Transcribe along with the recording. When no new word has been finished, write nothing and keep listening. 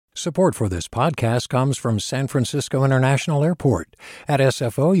Support for this podcast comes from San Francisco International Airport. At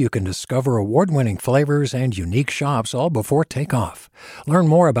SFO, you can discover award-winning flavors and unique shops all before takeoff. Learn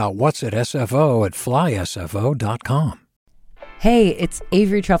more about what's at SFO at flysfo.com. Hey, it's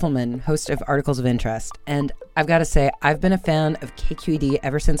Avery Trufelman, host of Articles of Interest, and I've got to say, I've been a fan of KQED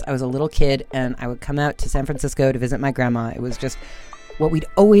ever since I was a little kid, and I would come out to San Francisco to visit my grandma. It was just what we'd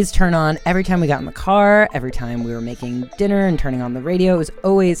always turn on every time we got in the car, every time we were making dinner and turning on the radio. It was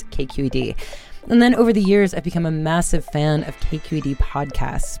always KQED. And then over the years, I've become a massive fan of KQED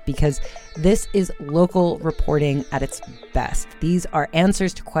podcasts because this is local reporting at its best. These are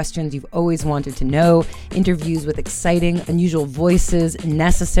answers to questions you've always wanted to know, interviews with exciting, unusual voices,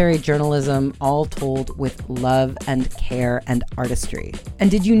 necessary journalism, all told with love and care and artistry. And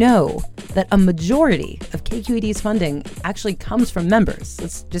did you know that a majority of KQED's funding actually comes from members?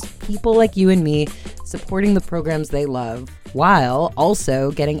 It's just people like you and me supporting the programs they love, while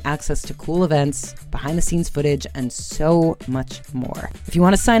also getting access to cool events, behind-the-scenes footage, and so much more. If you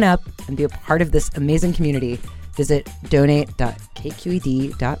want to sign up and be a part of this amazing community, visit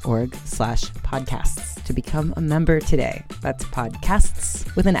donate.kqed.org/podcasts to become a member today. That's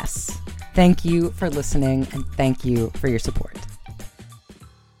podcasts with an S. Thank you for listening, and thank you for your support.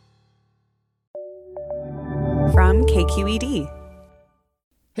 From KQED.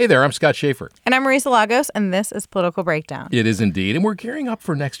 Hey there, I'm Scott Schaefer. And I'm Marisa Lagos, and this is Political Breakdown. It is indeed, and we're gearing up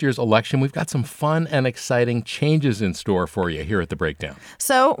for next year's election. We've got some fun and exciting changes in store for you here at The Breakdown.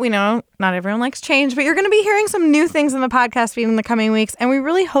 So we know not everyone likes change, but you're going to be hearing some new things in the podcast feed in the coming weeks, and we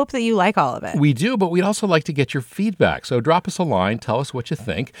really hope that you like all of it. We do, but we'd also like to get your feedback. So drop us a line, tell us what you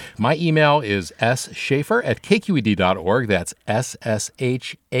think. My email is sschaefer@kqed.org. That's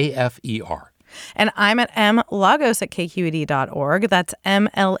SSHAFER. And I'm at mlagos@kqed.org. That's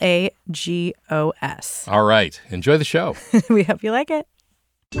MLAGOS. All right. Enjoy the show. We hope you like it.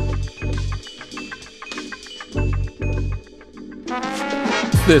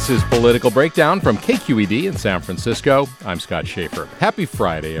 This is Political Breakdown from KQED in San Francisco. I'm Scott Schaefer. Happy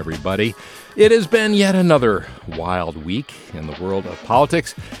Friday, everybody. It has been yet another wild week in the world of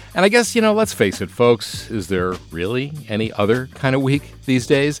politics. And I guess, let's face it, folks, is there really any other kind of week these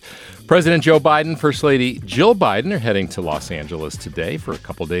days? President Joe Biden, First Lady Jill Biden are heading to Los Angeles today for a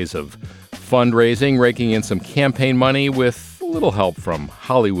couple days of fundraising, raking in some campaign money with a little help from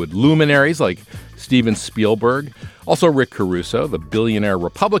Hollywood luminaries like Steven Spielberg. Also Rick Caruso, the billionaire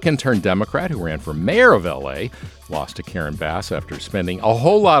Republican turned Democrat who ran for mayor of L.A., lost to Karen Bass after spending a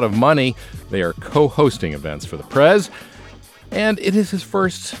whole lot of money. They are co-hosting events for the Prez. And it is his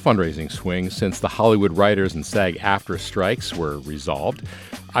first fundraising swing since the Hollywood writers and SAG-AFTRA strikes were resolved.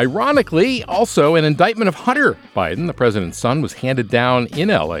 Ironically, also an indictment of Hunter Biden, the president's son, was handed down in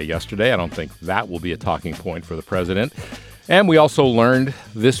L.A. yesterday. I don't think that will be a talking point for the president. And we also learned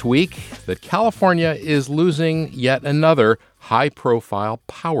this week that California is losing yet another high-profile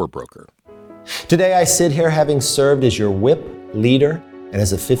power broker. Today I sit here having served as your whip, leader, and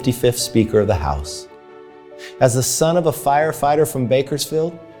as the 55th Speaker of the House. As the son of a firefighter from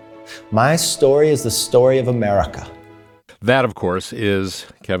Bakersfield, my story is the story of America. That, of course, is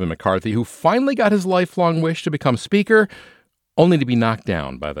Kevin McCarthy, who finally got his lifelong wish to become Speaker, only to be knocked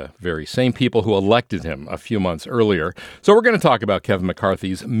down by the very same people who elected him a few months earlier. So we're going to talk about Kevin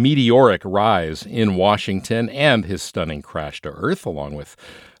McCarthy's meteoric rise in Washington and his stunning crash to earth, along with,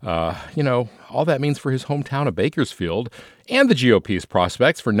 all that means for his hometown of Bakersfield and the GOP's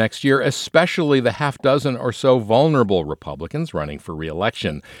prospects for next year, especially the half dozen or so vulnerable Republicans running for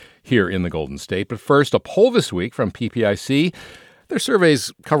reelection here in the Golden State. But first, a poll this week from PPIC. Their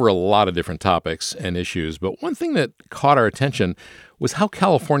surveys cover a lot of different topics and issues, but one thing that caught our attention was how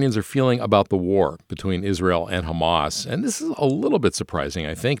Californians are feeling about the war between Israel and Hamas. And this is a little bit surprising,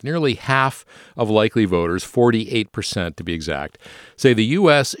 I think. Nearly half of likely voters, 48% to be exact, say the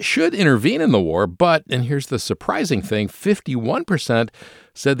U.S. should intervene in the war, but, and here's the surprising thing, 51%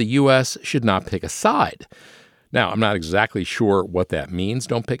 said the U.S. should not pick a side. Now, I'm not exactly sure what that means,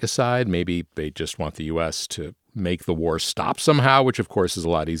 don't pick a side. Maybe they just want the U.S. to make the war stop somehow, which of course is a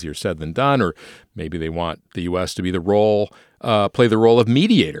lot easier said than done, or maybe they want the U.S. to be play the role of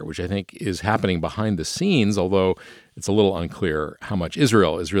mediator, which I think is happening behind the scenes, although it's a little unclear how much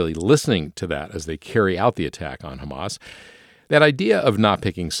Israel is really listening to that as they carry out the attack on Hamas. That idea of not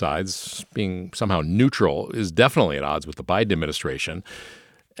picking sides, being somehow neutral, is definitely at odds with the Biden administration.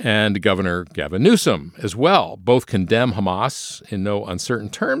 And Governor Gavin Newsom as well. Both condemn Hamas in no uncertain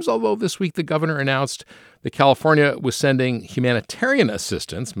terms, although this week the governor announced that California was sending humanitarian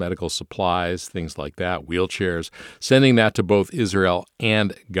assistance, medical supplies, things like that, wheelchairs, sending that to both Israel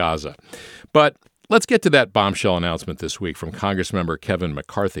and Gaza. But let's get to that bombshell announcement this week from Congressmember Kevin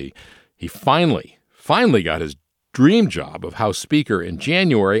McCarthy. He finally got his dream job of House Speaker in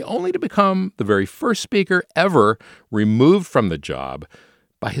January, only to become the very first Speaker ever removed from the job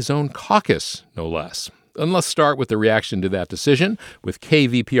by his own caucus, no less. And let's start with the reaction to that decision with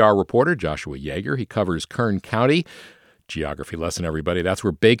KVPR reporter Joshua Yeager. He covers Kern County. Geography lesson, everybody. That's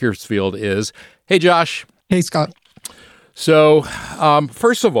where Bakersfield is. Hey, Josh. Hey, Scott. So,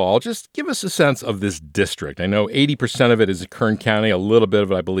 first of all, just give us a sense of this district. I know 80% of it is in Kern County. A little bit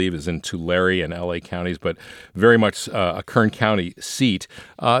of it, I believe, is in Tulare and L.A. counties, but very much a Kern County seat.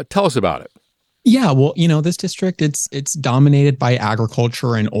 Tell us about it. Yeah, well, this district, it's dominated by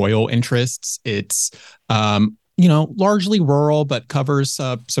agriculture and oil interests. It's, largely rural, but covers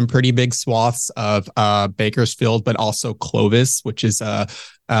some pretty big swaths of Bakersfield, but also Clovis, which is a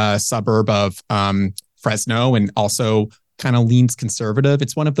suburb of Fresno, and also kind of leans conservative.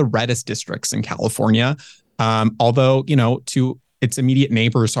 It's one of the reddest districts in California, although, to its immediate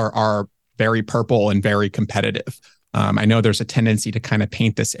neighbors are very purple and very competitive. I know there's a tendency to kind of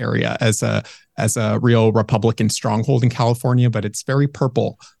paint this area as a real Republican stronghold in California, but it's very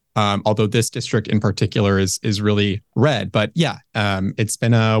purple. Although this district in particular is really red. But yeah, it's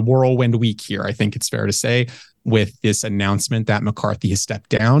been a whirlwind week here, I think it's fair to say, with this announcement that McCarthy has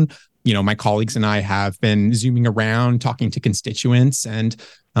stepped down. My colleagues and I have been zooming around, talking to constituents, and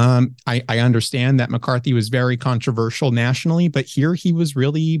I understand that McCarthy was very controversial nationally, but here he was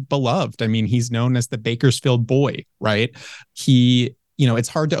really beloved. I mean, he's known as the Bakersfield boy, right? It's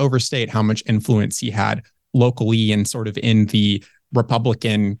hard to overstate how much influence he had locally and sort of in the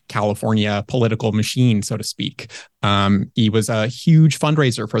Republican California political machine, so to speak. He was a huge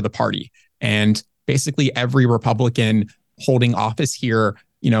fundraiser for the party, and basically every Republican holding office here,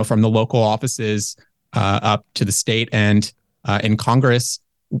 from the local offices up to the state and in Congress,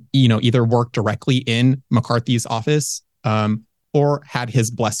 either worked directly in McCarthy's office or had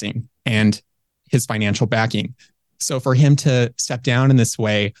his blessing and his financial backing. So for him to step down in this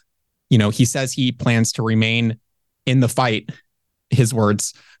way, he says he plans to remain in the fight, his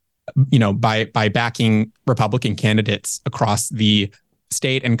words, by backing Republican candidates across the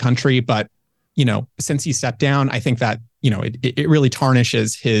state and country. But, since he stepped down, I think that, it really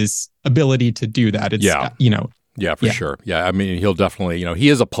tarnishes his ability to do that. It's, Yeah, for sure. Yeah, I mean, he'll definitely, he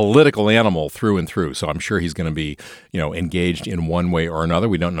is a political animal through and through. So I'm sure he's going to be, engaged in one way or another.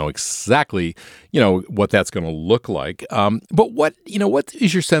 We don't know exactly, what that's going to look like. But what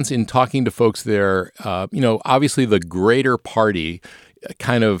is your sense in talking to folks there? Obviously the greater party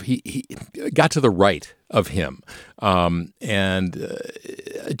kind of, he got to the right of him. And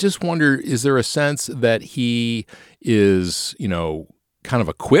I just wonder, is there a sense that he is, kind of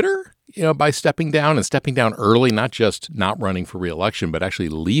a quitter? By stepping down early, not just not running for reelection, but actually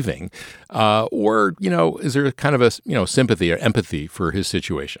leaving, or is there kind of a sympathy or empathy for his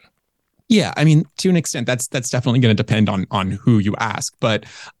situation? Yeah, I mean, to an extent, that's definitely going to depend on who you ask. But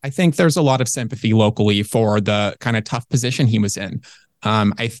I think there's a lot of sympathy locally for the kind of tough position he was in.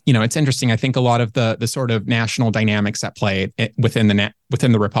 It's interesting. I think a lot of the sort of national dynamics at play within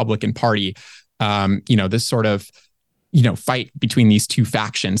the Republican Party, this sort of fight between these two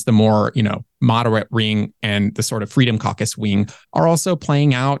factions, the more, moderate wing and the sort of Freedom Caucus wing, are also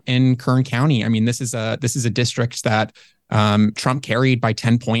playing out in Kern County. I mean, this is a district that Trump carried by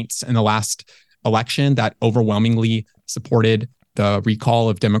 10 points in the last election, that overwhelmingly supported the recall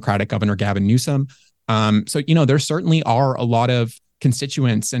of Democratic Governor Gavin Newsom. So there certainly are a lot of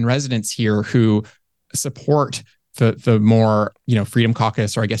constituents and residents here who support the more, Freedom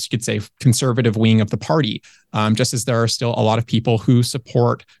Caucus, or I guess you could say conservative wing of the party, just as there are still a lot of people who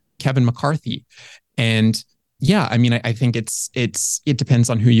support Kevin McCarthy. And yeah, I mean, I think it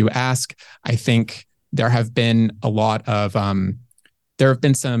depends on who you ask. I think there have been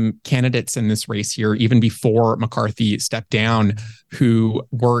some candidates in this race here, even before McCarthy stepped down, who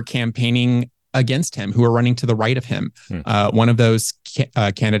were campaigning against him, who are running to the right of him. One of those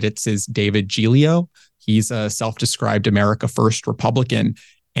candidates is David Giglio. He's a self-described America First Republican,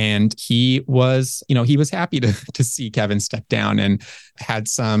 and he was happy to see Kevin step down and had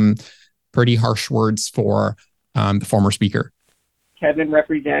some pretty harsh words for the former speaker. Kevin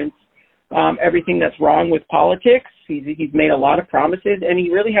represents everything that's wrong with politics. He's made a lot of promises, and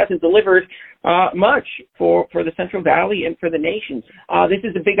he really hasn't delivered much for the Central Valley and for the nation. This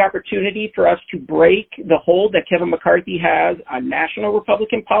is a big opportunity for us to break the hold that Kevin McCarthy has on national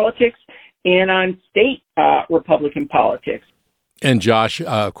Republican politics and on state Republican politics. And Josh,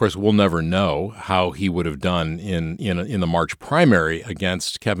 of course, we'll never know how he would have done in the March primary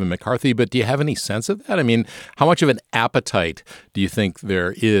against Kevin McCarthy. But do you have any sense of that? I mean, how much of an appetite do you think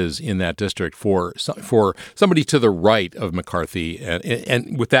there is in that district for somebody to the right of McCarthy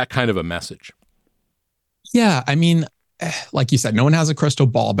and with that kind of a message? Yeah, I mean, like you said, no one has a crystal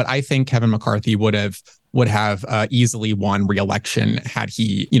ball, but I think Kevin McCarthy would have easily won re-election had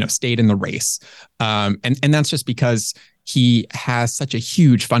he, stayed in the race. And that's just because he has such a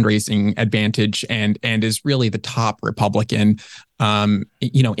huge fundraising advantage and is really the top Republican,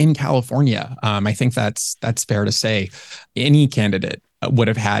 in California. I think that's fair to say. Any candidate would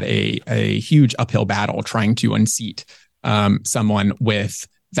have had a huge uphill battle trying to unseat someone with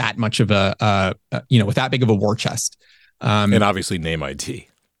that much of with that big of a war chest. And obviously name ID.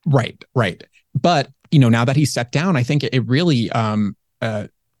 Right. But, now that he stepped down, I think it really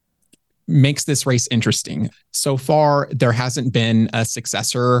makes this race interesting. So far, there hasn't been a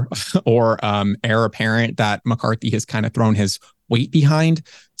successor or heir apparent that McCarthy has kind of thrown his weight behind.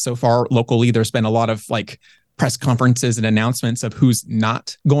 So far, locally, there's been a lot of press conferences and announcements of who's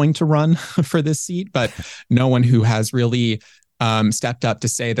not going to run for this seat, but no one who has really stepped up to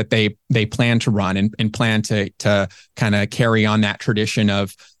say that they plan to run and plan to kind of carry on that tradition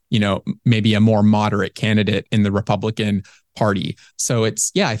of, maybe a more moderate candidate in the Republican Party. So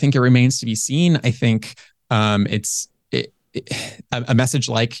I think it remains to be seen. I think a message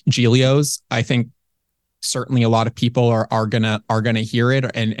like Giglio's, I think certainly a lot of people are gonna hear it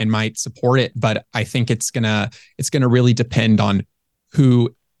and might support it, but I think it's gonna really depend on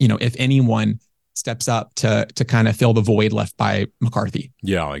who, if anyone steps up to kind of fill the void left by McCarthy.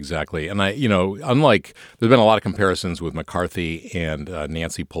 Yeah, exactly. And unlike, there's been a lot of comparisons with McCarthy and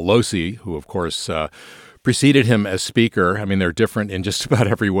Nancy Pelosi, who of course preceded him as Speaker. I mean, they're different in just about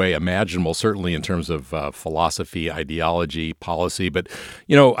every way imaginable, certainly in terms of philosophy, ideology, policy. But,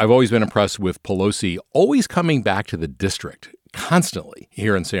 I've always been impressed with Pelosi always coming back to the district constantly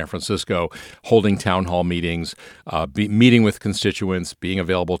here in San Francisco, holding town hall meetings, meeting with constituents, being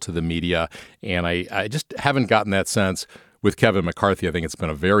available to the media. And I just haven't gotten that sense with Kevin McCarthy. I think it's been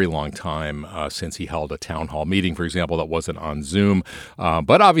a very long time since he held a town hall meeting, for example, that wasn't on Zoom.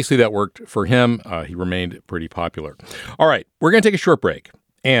 But obviously that worked for him. He remained pretty popular. All right, we're going to take a short break.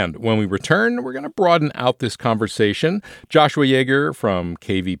 And when we return, we're going to broaden out this conversation. Joshua Yeager from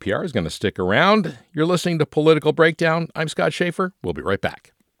KVPR is going to stick around. You're listening to Political Breakdown. I'm Scott Schaefer. We'll be right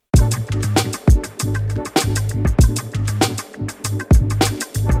back.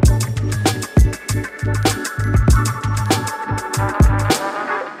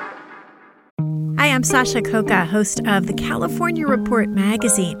 Hi, I'm Sasha Koka, host of the California Report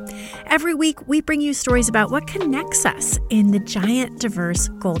magazine. Every week, we bring you stories about what connects us in the giant, diverse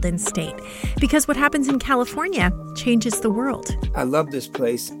Golden State. Because what happens in California changes the world. I love this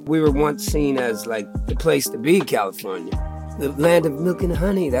place. We were once seen as like the place to be, California. The land of milk and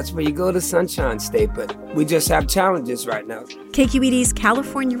honey. That's where you go to Sunshine State, but we just have challenges right now. KQED's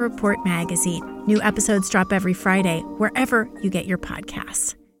California Report magazine. New episodes drop every Friday, wherever you get your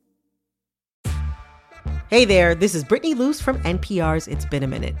podcasts. Hey there, this is Brittany Luce from NPR's It's Been a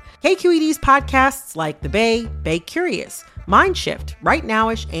Minute. KQED's podcasts like The Bay, Bay Curious, Mind Shift, Right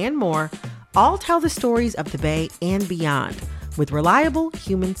Nowish, and more all tell the stories of the Bay and beyond with reliable,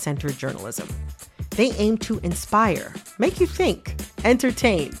 human-centered journalism. They aim to inspire, make you think,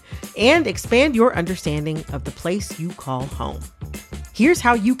 entertain, and expand your understanding of the place you call home. Here's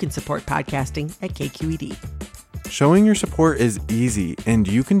how you can support podcasting at KQED. Showing your support is easy, and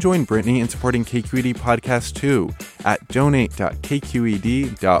you can join Brittany in supporting KQED Podcast too at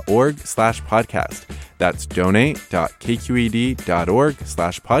donate.kqed.org/podcast. That's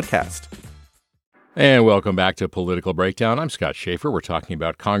donate.kqed.org/podcast. And welcome back to Political Breakdown. I'm Scott Schaefer. We're talking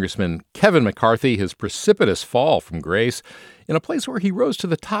about Congressman Kevin McCarthy, his precipitous fall from grace in a place where he rose to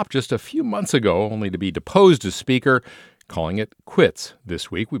the top just a few months ago, only to be deposed as Speaker, calling it quits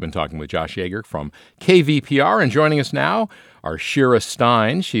this week. We've been talking with Josh Yeager from KVPR, and joining us now are Shira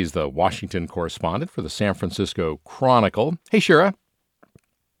Stein. She's the Washington correspondent for the San Francisco Chronicle. Hey, Shira.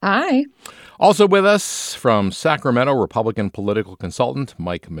 Hi. Also with us from Sacramento, Republican political consultant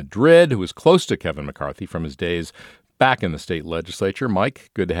Mike Madrid, who is close to Kevin McCarthy from his days back in the state legislature.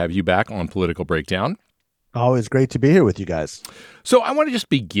 Mike, good to have you back on Political Breakdown. Always great to be here with you guys. So I want to just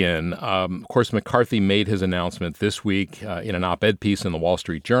begin. Of course, McCarthy made his announcement this week in an op-ed piece in the Wall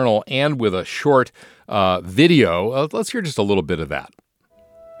Street Journal and with a short video. Let's hear just a little bit of that.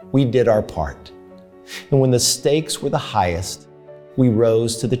 We did our part. And when the stakes were the highest, we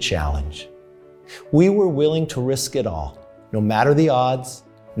rose to the challenge. We were willing to risk it all, no matter the odds,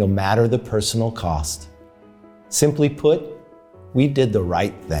 no matter the personal cost. Simply put, We did the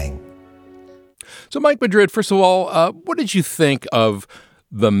right thing. So, Mike Madrid, first of all, what did you think of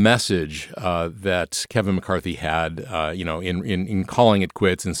the message that Kevin McCarthy had, in calling it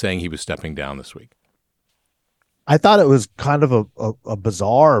quits and saying he was stepping down this week? I thought it was kind of a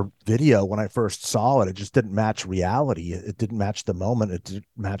bizarre video when I first saw it. It just didn't match reality. It didn't match the moment. It didn't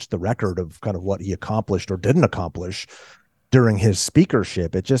match the record of kind of what he accomplished or didn't accomplish during his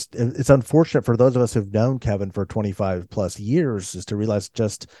speakership. It's unfortunate for those of us who've known Kevin for 25 plus years is to realize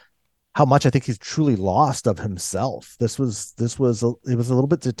just how much I think he's truly lost of himself. It was a little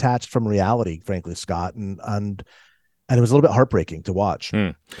bit detached from reality, frankly, Scott, and it was a little bit heartbreaking to watch.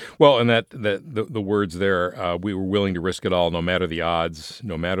 Well, and the words there, we were willing to risk it all, no matter the odds,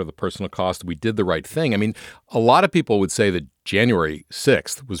 no matter the personal cost. We did the right thing. I mean, a lot of people would say that January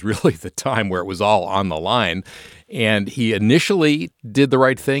 6th was really the time where it was all on the line. And he initially did the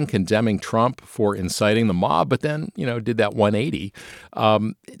right thing, condemning Trump for inciting the mob, but then, did that 180.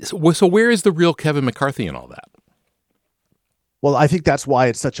 So where is the real Kevin McCarthy in all that? Well, I think that's why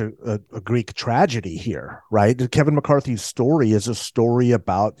it's such a Greek tragedy here, right? Kevin McCarthy's story is a story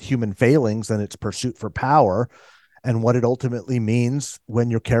about human failings and its pursuit for power and what it ultimately means when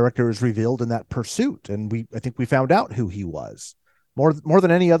your character is revealed in that pursuit. And I think we found out who he was. More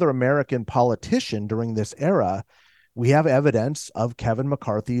than any other American politician during this era, we have evidence of Kevin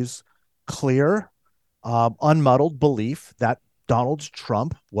McCarthy's clear, unmuddled belief that Donald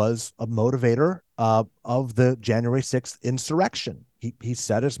Trump was a motivator of the January 6th insurrection. He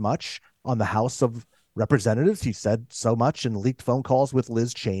said as much on the House of Representatives. He said so much in leaked phone calls with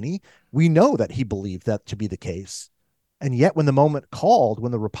Liz Cheney. We know that he believed that to be the case. And yet when the moment called,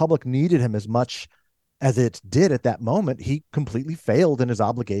 when the Republic needed him as much as it did at that moment, he completely failed in his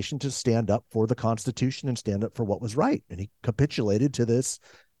obligation to stand up for the Constitution and stand up for what was right. And he capitulated to this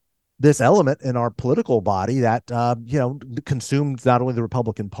element in our political body that consumed not only the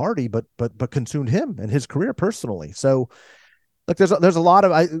Republican Party but consumed him and his career personally. So, look, there's a lot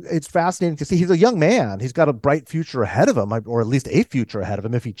of it's fascinating to see. He's a young man. He's got a bright future ahead of him, or at least a future ahead of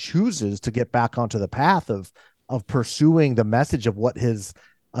him, if he chooses to get back onto the path of pursuing the message of what his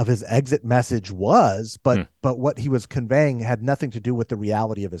exit message was, but what he was conveying had nothing to do with the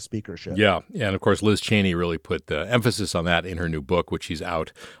reality of his speakership. Yeah, and of course Liz Cheney really put the emphasis on that in her new book, which she's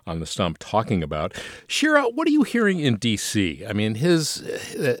out on the stump talking about. Shira, what are you hearing in D.C.? I mean,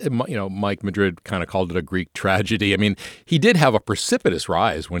 Mike Madrid kind of called it a Greek tragedy. I mean, he did have a precipitous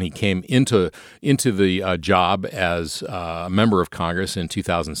rise when he came into the job as a member of Congress in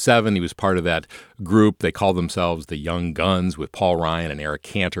 2007. He was part of that group. They called themselves the Young Guns with Paul Ryan and Eric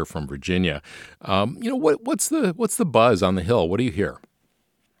Cantor from Virginia. What's the buzz on the Hill? What do you hear?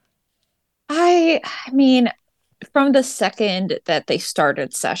 I mean, from the second that they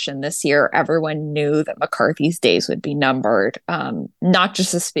started session this year, everyone knew that McCarthy's days would be numbered, not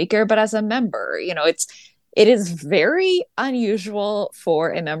just as speaker, but as a member. It is very unusual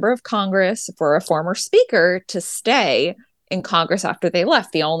for a member of Congress, for a former speaker, to stay in Congress after they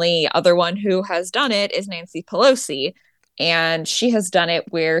left. The only other one who has done it is Nancy Pelosi. And she has done it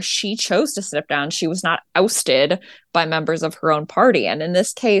where she chose to step down. She was not ousted by members of her own party. And in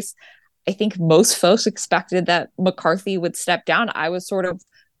this case, I think most folks expected that McCarthy would step down. I was sort of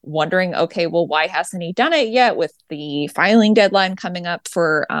wondering, okay, well, why hasn't he done it yet with the filing deadline coming up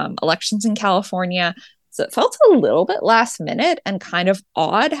for elections in California? So it felt a little bit last minute and kind of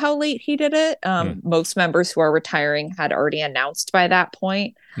odd how late he did it. Most members who are retiring had already announced by that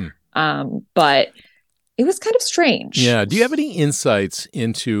point. But it was kind of strange. Yeah. Do you have any insights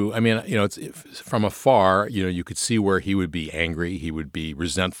into, it's from afar, you could see where he would be angry. He would be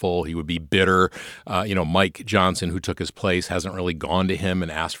resentful. He would be bitter. Mike Johnson, who took his place, hasn't really gone to him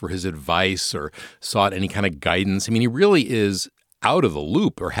and asked for his advice or sought any kind of guidance. I mean, he really is out of the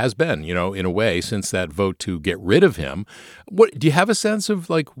loop, or has been, in a way, since that vote to get rid of him. What do you have a sense of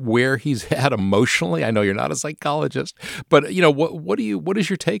where he's at emotionally? I know you're not a psychologist, but what is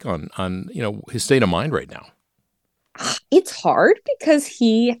your take on his state of mind right now? It's hard because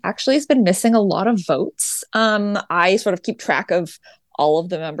he actually has been missing a lot of votes. I sort of keep track of all of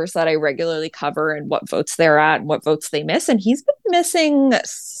the members that I regularly cover and what votes they're at and what votes they miss. And he's been missing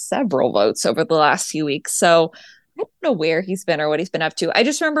several votes over the last few weeks. So I don't know where he's been or what he's been up to. I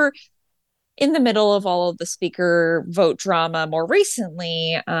just remember in the middle of all of the speaker vote drama more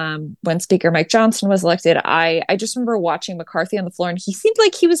recently, when Speaker Mike Johnson was elected, I just remember watching McCarthy on the floor, and he seemed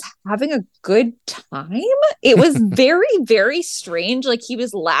like he was having a good time. It was very, very strange. Like he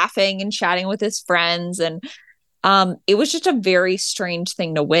was laughing and chatting with his friends, and it was just a very strange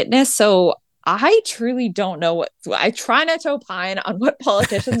thing to witness. So I truly don't know I try not to opine on what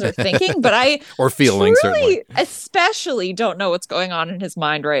politicians are thinking, but I or feeling truly, especially don't know what's going on in his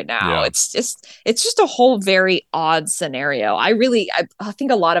mind right now. Yeah. It's just a whole very odd scenario. I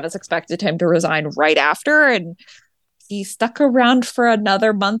think a lot of us expected him to resign right after, and he stuck around for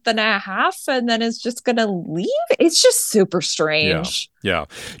another month and a half and then is just going to leave. It's just super strange. Yeah.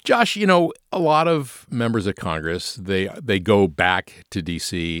 Josh, a lot of members of Congress, they go back to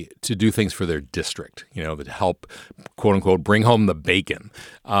D.C. to do things for their district, that help, quote unquote, bring home the bacon.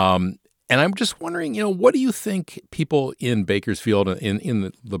 And I'm just wondering, what do you think people in Bakersfield,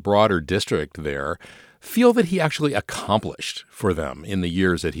 in the broader district there, feel that he actually accomplished for them in the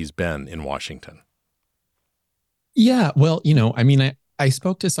years that he's been in Washington? Yeah, well, I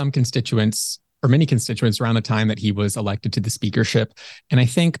spoke to some constituents or many constituents around the time that he was elected to the speakership. And I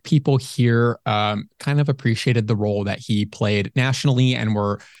think people here kind of appreciated the role that he played nationally and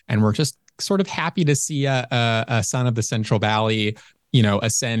were just sort of happy to see a son of the Central Valley,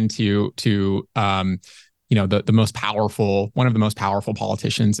 ascend to the most powerful, one of the most powerful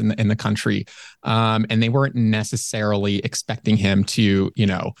politicians in the country. And they weren't necessarily expecting him to,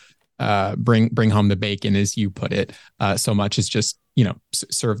 bring home the bacon, as you put it, so much as just,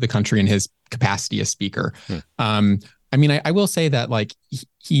 serve the country in his capacity as speaker. I will say that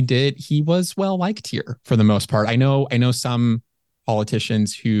he was well liked here for the most part. I know some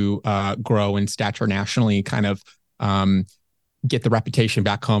politicians who grow in stature nationally kind of get the reputation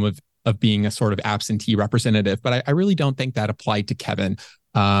back home of being a sort of absentee representative, but I really don't think that applied to Kevin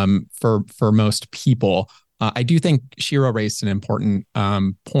for most people. I do think Shira raised an important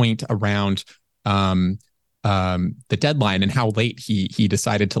point around the deadline and how late he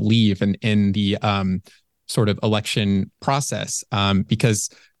decided to leave in the sort of election process, because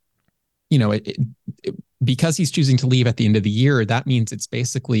because he's choosing to leave at the end of the year, that means it's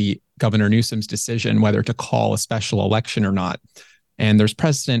basically Governor Newsom's decision whether to call a special election or not. And there's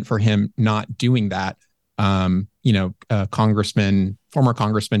precedent for him not doing that. Former Congressman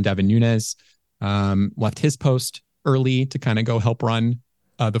Devin Nunes left his post early to kind of go help run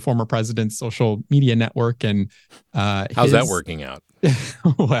the former president's social media network. And how's that working out?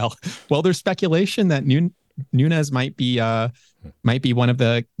 well, there's speculation that Nunes might be one of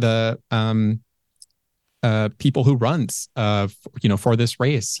the people who runs for this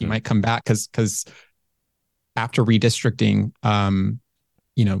race. He might come back because after redistricting,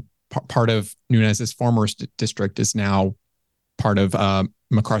 part of Nunes's former district is now part of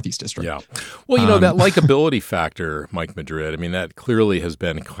McCarthy's district. Yeah. Well, that likability factor, Mike Madrid, that clearly has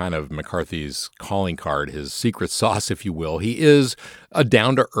been kind of McCarthy's calling card, his secret sauce, if you will. He is a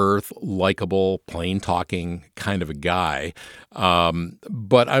down-to-earth, likable, plain-talking kind of a guy.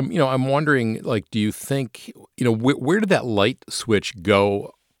 But I'm wondering, do you think, where did that light switch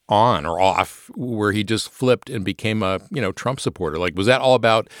go on or off where he just flipped and became a, Trump supporter? Was that all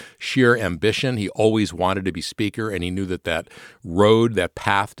about sheer ambition? He always wanted to be speaker and he knew that road, that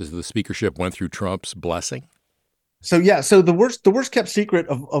path to the speakership went through Trump's blessing? So the worst kept secret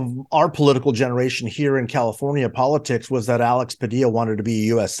of our political generation here in California politics was that Alex Padilla wanted to be a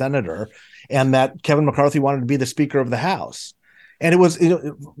U.S. senator and that Kevin McCarthy wanted to be the Speaker of the House. And it was,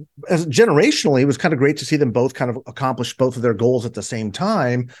 as generationally, it was kind of great to see them both kind of accomplish both of their goals at the same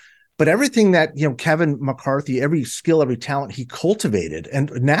time. But everything that, Kevin McCarthy, every skill, every talent he cultivated,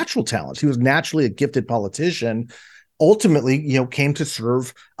 and natural talents, he was naturally a gifted politician, ultimately, came to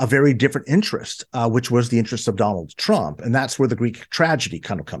serve a very different interest, which was the interest of Donald Trump. And that's where the Greek tragedy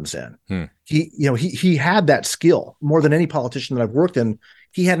kind of comes in. He had that skill more than any politician that I've worked in.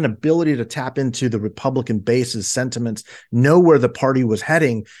 He had an ability to tap into the Republican base's sentiments, know where the party was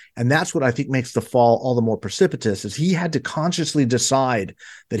heading. And that's what I think makes the fall all the more precipitous, is he had to consciously decide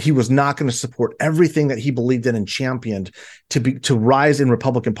that he was not going to support everything that he believed in and championed to rise in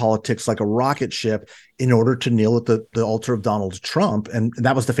Republican politics like a rocket ship in order to kneel at the altar of Donald Trump. And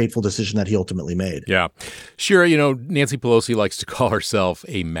that was the fateful decision that he ultimately made. Yeah. Shira, Nancy Pelosi likes to call herself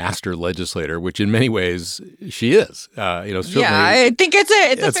a master legislator, which in many ways she is. I think it's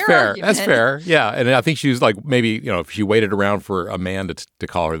a fair argument. That's fair. Yeah. And I think she was maybe, if she waited around for a man to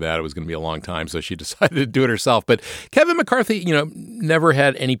call her that, it was going to be a long time. So she decided to do it herself. But Kevin McCarthy, never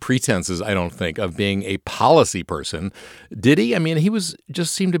had any pretenses, I don't think, of being a policy person. Did he? He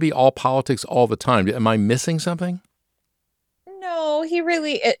just seemed to be all politics all the time. Am I missing something? No, he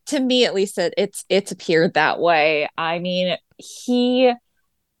really, to me at least, it's appeared that way.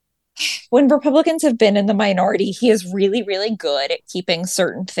 When Republicans have been in the minority, he is really, really good at keeping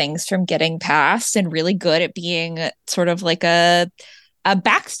certain things from getting passed and really good at being sort of like a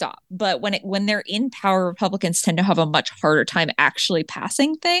backstop. But when they're in power, Republicans tend to have a much harder time actually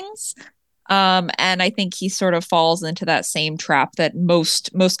passing things. And I think he sort of falls into that same trap that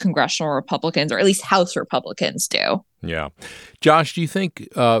most congressional Republicans, or at least House Republicans, do. Yeah. Josh, do you think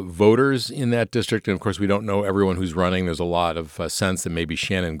voters in that district, and of course we don't know everyone who's running, there's a lot of sense that maybe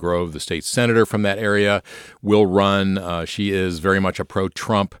Shannon Grove, the state senator from that area, will run. She is very much a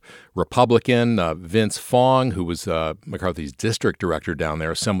pro-Trump Republican. Vince Fong, who was McCarthy's district director down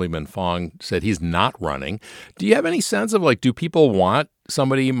there, Assemblyman Fong, said he's not running. Do you have any sense of, like, do people want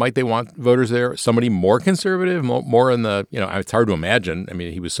somebody, might they want voters there, somebody more conservative, more in the, it's hard to imagine. I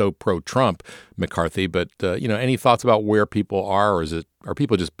mean, he was so pro-Trump, McCarthy, but, any thoughts about where people are, or are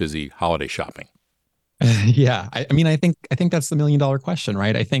people just busy holiday shopping? Yeah. I think that's the $1 million question,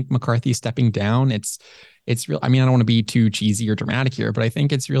 right? I think McCarthy stepping down, it's real. I mean, I don't want to be too cheesy or dramatic here, but I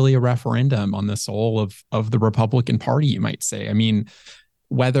think it's really a referendum on the soul of the Republican Party, you might say. I mean,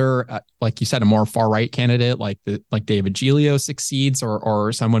 whether, like you said, a more far-right candidate like David Giglio succeeds,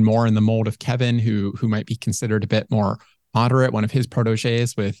 or someone more in the mold of Kevin, who might be considered a bit more moderate, one of his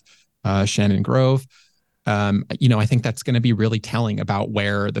proteges with Shannon Grove. I think that's going to be really telling about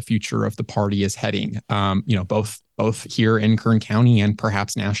where the future of the party is heading, both here in Kern County and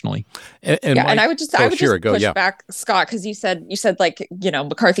perhaps nationally. And I would just push back, Scott, because you said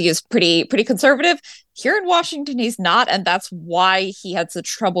McCarthy is pretty conservative. Here in Washington, he's not, and that's why he had such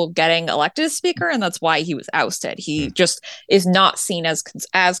trouble getting elected as speaker, and that's why he was ousted. He just is not seen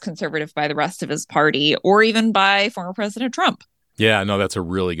as conservative by the rest of his party, or even by former President Trump. Yeah, no, that's a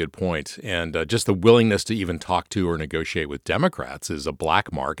really good point. And just the willingness to even talk to or negotiate with Democrats is a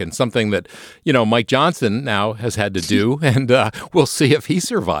black mark, and something that, Mike Johnson now has had to do. And we'll see if he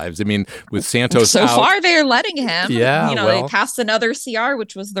survives. I mean, with Santos so out, far, they're letting him. Yeah, they passed another CR,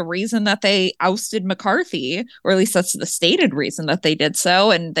 which was the reason that they ousted McCarthy, or at least that's the stated reason that they did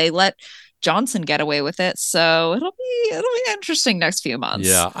so. And they let Johnson get away with it, so it'll be interesting next few months.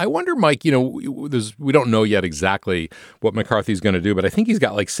 Yeah, I wonder, Mike. We don't know yet exactly what McCarthy's going to do, but I think he's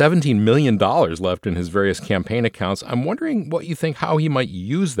got like $17 million left in his various campaign accounts. I'm wondering what you think, how he might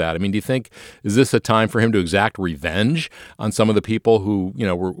use that. I mean, do you think, is this a time for him to exact revenge on some of the people who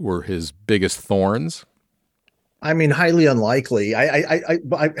were his biggest thorns? I mean, highly unlikely. I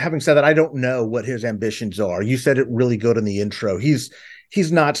having said that, I don't know what his ambitions are. You said it really good in the intro. He's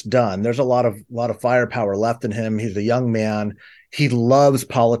not done. There's a lot of firepower left in him. He's a young man. He loves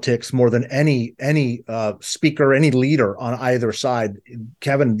politics more than any speaker, any leader on either side.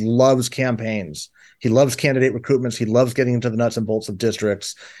 Kevin loves campaigns. He loves candidate recruitments. He loves getting into the nuts and bolts of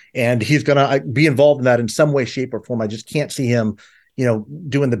districts, and he's going to be involved in that in some way, shape, or form. I just can't see him,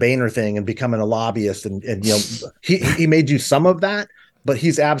 doing the Boehner thing and becoming a lobbyist. And he may do some of that, but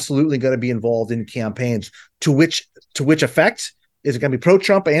he's absolutely going to be involved in campaigns. To which effect? Is it going to be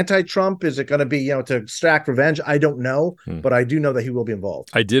pro-Trump, anti-Trump? Is it going to be, to extract revenge? I don't know, but I do know that he will be involved.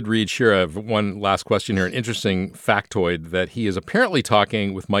 I did read, Shira, one last question here, an interesting factoid that he is apparently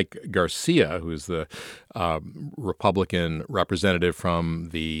talking with Mike Garcia, who is the Republican representative from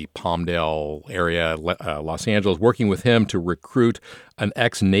the Palmdale area, Los Angeles, working with him to recruit an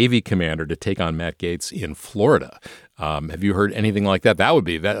ex-Navy commander to take on Matt Gaetz in Florida. Have you heard anything like that? That would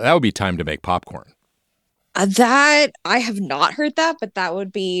be time to make popcorn. That I have not heard that, but that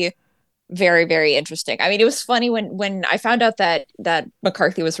would be very, very interesting. I mean, it was funny when I found out that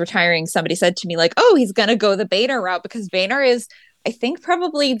McCarthy was retiring. Somebody said to me, like, "Oh, he's going to go the Boehner route," because Boehner is, I think,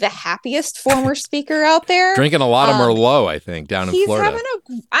 probably the happiest former speaker out there. Drinking a lot of Merlot, I think, down in Florida.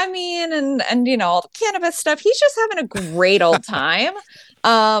 And all the cannabis stuff. He's just having a great old time.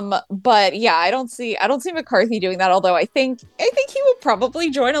 But yeah, I don't see McCarthy doing that. Although I think he will probably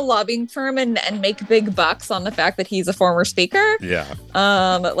join a lobbying firm and make big bucks on the fact that he's a former speaker. Yeah.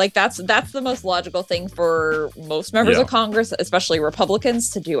 That's the most logical thing for most members of Congress, especially Republicans,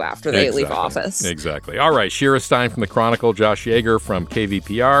 to do after they leave office. Exactly. All right. Shira Stein from the Chronicle, Josh Yeager from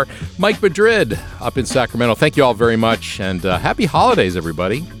KVPR, Mike Madrid up in Sacramento. Thank you all very much, and happy holidays,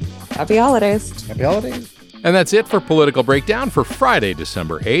 everybody. Happy holidays. Happy holidays. And that's it for Political Breakdown for Friday,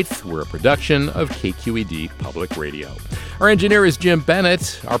 December 8th. We're a production of KQED Public Radio. Our engineer is Jim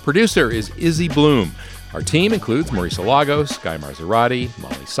Bennett. Our producer is Izzy Bloom. Our team includes Marisa Lagos, Guy Marzarati,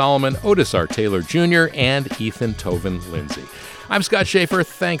 Molly Solomon, Otis R. Taylor Jr., and Ethan Toven Lindsay. I'm Scott Schaefer.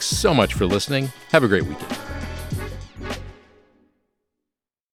 Thanks so much for listening. Have a great weekend.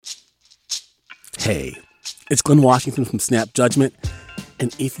 Hey, it's Glenn Washington from Snap Judgment.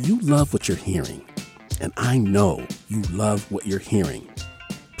 And if you love what you're hearing, and I know you love what you're hearing,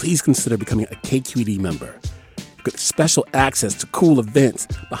 please consider becoming a KQED member. You get special access to cool events,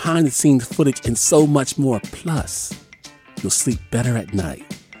 behind-the-scenes footage, and so much more. Plus, you'll sleep better at night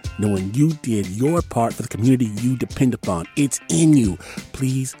knowing you did your part for the community you depend upon. It's in you.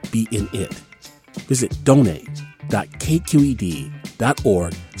 Please be in it. Visit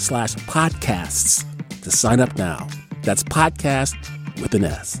donate.kqed.org/podcasts to sign up now. That's podcast with an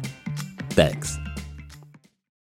S. Thanks.